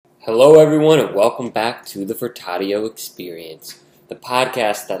Hello, everyone, and welcome back to the Furtadio Experience, the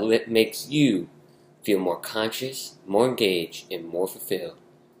podcast that makes you feel more conscious, more engaged, and more fulfilled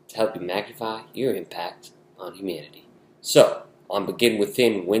to help you magnify your impact on humanity. So, on Begin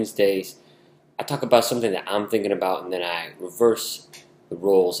Within Wednesdays, I talk about something that I'm thinking about, and then I reverse the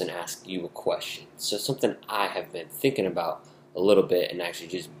roles and ask you a question. So, something I have been thinking about a little bit and actually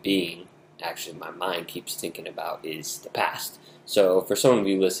just being, my mind keeps thinking about is the past. So, for some of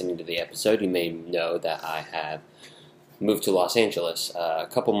you listening to the episode, you may know that I have moved to Los Angeles a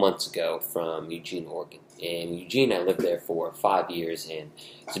couple months ago from Eugene, Oregon. In Eugene, I lived there for 5 years, and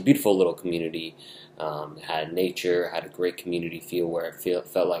it's a beautiful little community. Had nature, had a great community feel where it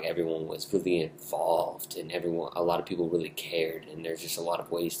felt like everyone was really involved, and a lot of people really cared. And there's just a lot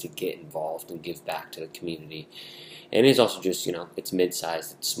of ways to get involved and give back to the community. And it's also just, it's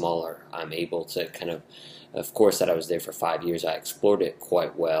mid-sized, it's smaller. I'm able to of course, that I was there for 5 years, I explored it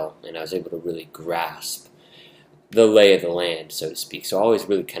quite well, and I was able to really grasp the lay of the land, so to speak. So I always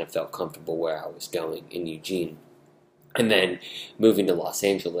really kind of felt comfortable where I was going in Eugene. And then moving to Los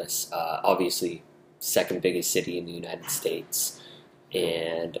Angeles, obviously second biggest city in the United States,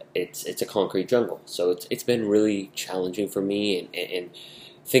 and it's a concrete jungle. So it's been really challenging for me, and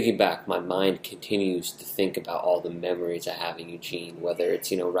thinking back, my mind continues to think about all the memories I have in Eugene, whether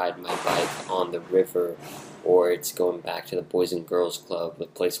it's, riding my bike on the river, or it's going back to the Boys and Girls Club, the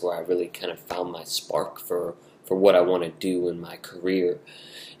place where I really kind of found my spark for what I want to do in my career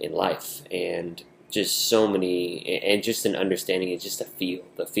in life. And just so many, and just an understanding, and just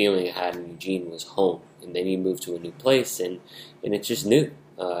the feeling I had in Eugene was home. And then you move to a new place, and it's just new.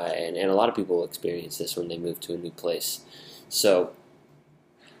 And a lot of people experience this when they move to a new place. So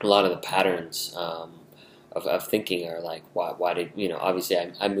a lot of the patterns of thinking are like, why did, obviously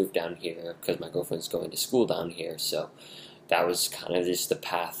I moved down here because my girlfriend's going to school down here, so that was kind of just the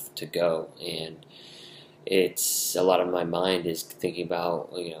path to go. And it's a lot of my mind is thinking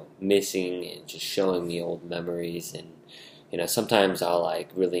about, missing and just showing me old memories. And, sometimes I'll like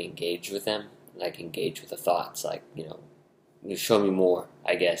really engage with them, like engage with the thoughts, like, you show me more,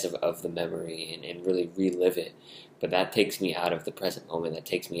 I guess, of the memory and really relive it. But that takes me out of the present moment. That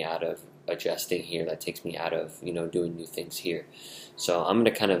takes me out of adjusting here. That takes me out of, doing new things here. So I'm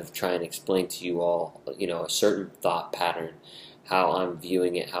going to kind of try and explain to you all, a certain thought pattern, how I'm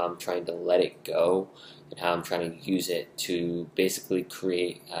viewing it, how I'm trying to let it go, and how I'm trying to use it to basically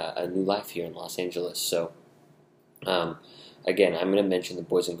create a new life here in Los Angeles. So, again, I'm going to mention the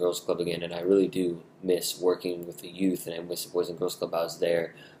Boys and Girls Club again, and I really do miss working with the youth, and I miss the Boys and Girls Club. I was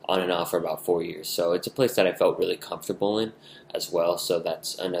there on and off for about 4 years, so it's a place that I felt really comfortable in as well. So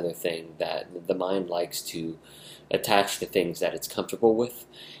that's another thing, that the mind likes to attach to things that it's comfortable with.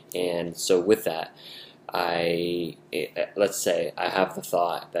 And so with that, let's say I have the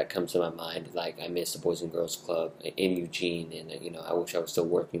thought that comes to my mind, like I miss the Boys and Girls Club in Eugene, and I wish I was still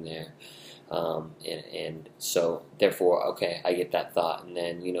working there. And so therefore, okay, I get that thought, and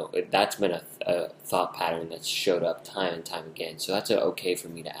then that's been a thought pattern that's showed up time and time again. So that's okay for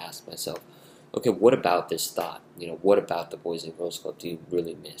me to ask myself, okay, what about this thought? What about the Boys and Girls Club do you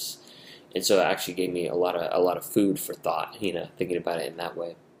really miss? And so it actually gave me a lot of food for thought. Thinking about it in that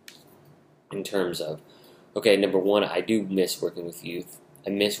way, in terms of, okay, number one, I do miss working with youth.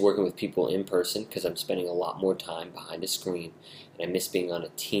 I miss working with people in person because I'm spending a lot more time behind a screen, and I miss being on a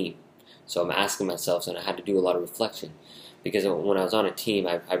team. So I'm asking myself, and I had to do a lot of reflection, because when I was on a team,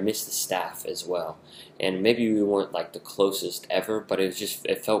 I missed the staff as well. And maybe we weren't like the closest ever, but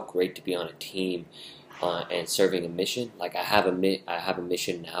it felt great to be on a team and serving a mission. Like I have a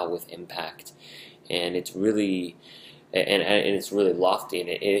mission now with impact, and it's really and it's really lofty, and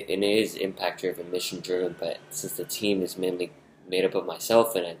it is impact driven, mission driven. But since the team is mainly made up of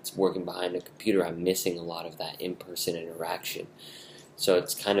myself and it's working behind a computer, I'm missing a lot of that in-person interaction. So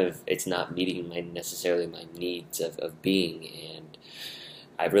it's not meeting necessarily my needs of being, and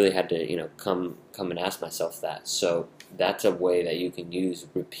I really had to come and ask myself that. So that's a way that you can use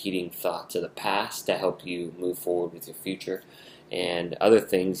repeating thoughts of the past to help you move forward with your future. And other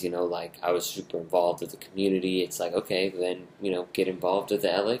things, like I was super involved with the community. It's like, okay, then get involved with the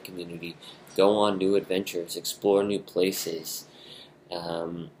LA community, go on new adventures, explore new places.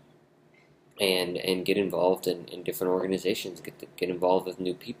 And get involved in different organizations, get involved with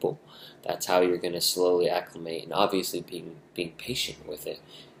new people. That's how you're going to slowly acclimate, and obviously being patient with it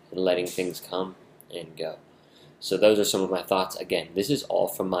and letting things come and go. So those are some of my thoughts. Again, this is all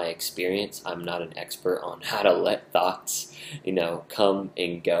from my experience. I'm not an expert on how to let thoughts, come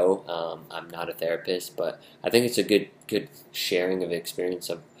and go. I'm not a therapist, but I think it's a good sharing of experience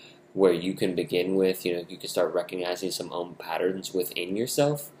of where you can begin with, you can start recognizing some own patterns within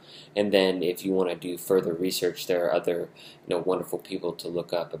yourself. And then if you want to do further research, there are other, wonderful people to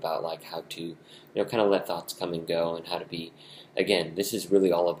look up about like how to, kind of let thoughts come and go and how to be, again, this is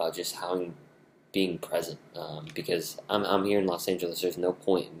really all about just how being present, because I'm here in Los Angeles. There's no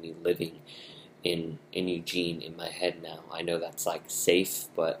point in me living in Eugene in my head now. I know that's like safe,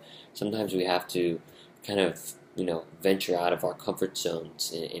 but sometimes we have to kind of venture out of our comfort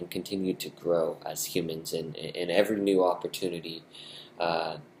zones and continue to grow as humans. And every new opportunity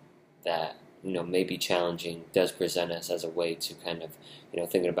that may be challenging does present us as a way to kind of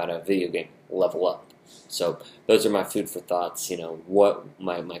thinking about a video game, level up. So those are my food for thoughts. What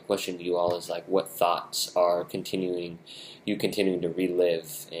my question to you all is like, what thoughts are continuing to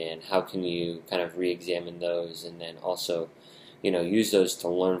relive, and how can you kind of re-examine those, and then also use those to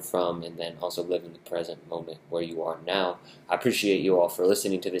learn from, and then also live in the present moment where you are now. I appreciate you all for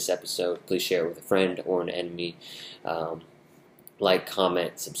listening to this episode. Please share it with a friend or an enemy. Like,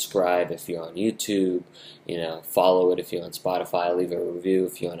 comment, subscribe if you're on YouTube. Follow it if you're on Spotify. Leave a review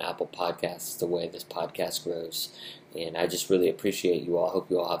if you're on Apple Podcasts. It's the way this podcast grows. And I just really appreciate you all. I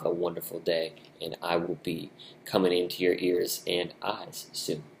hope you all have a wonderful day. And I will be coming into your ears and eyes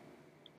soon.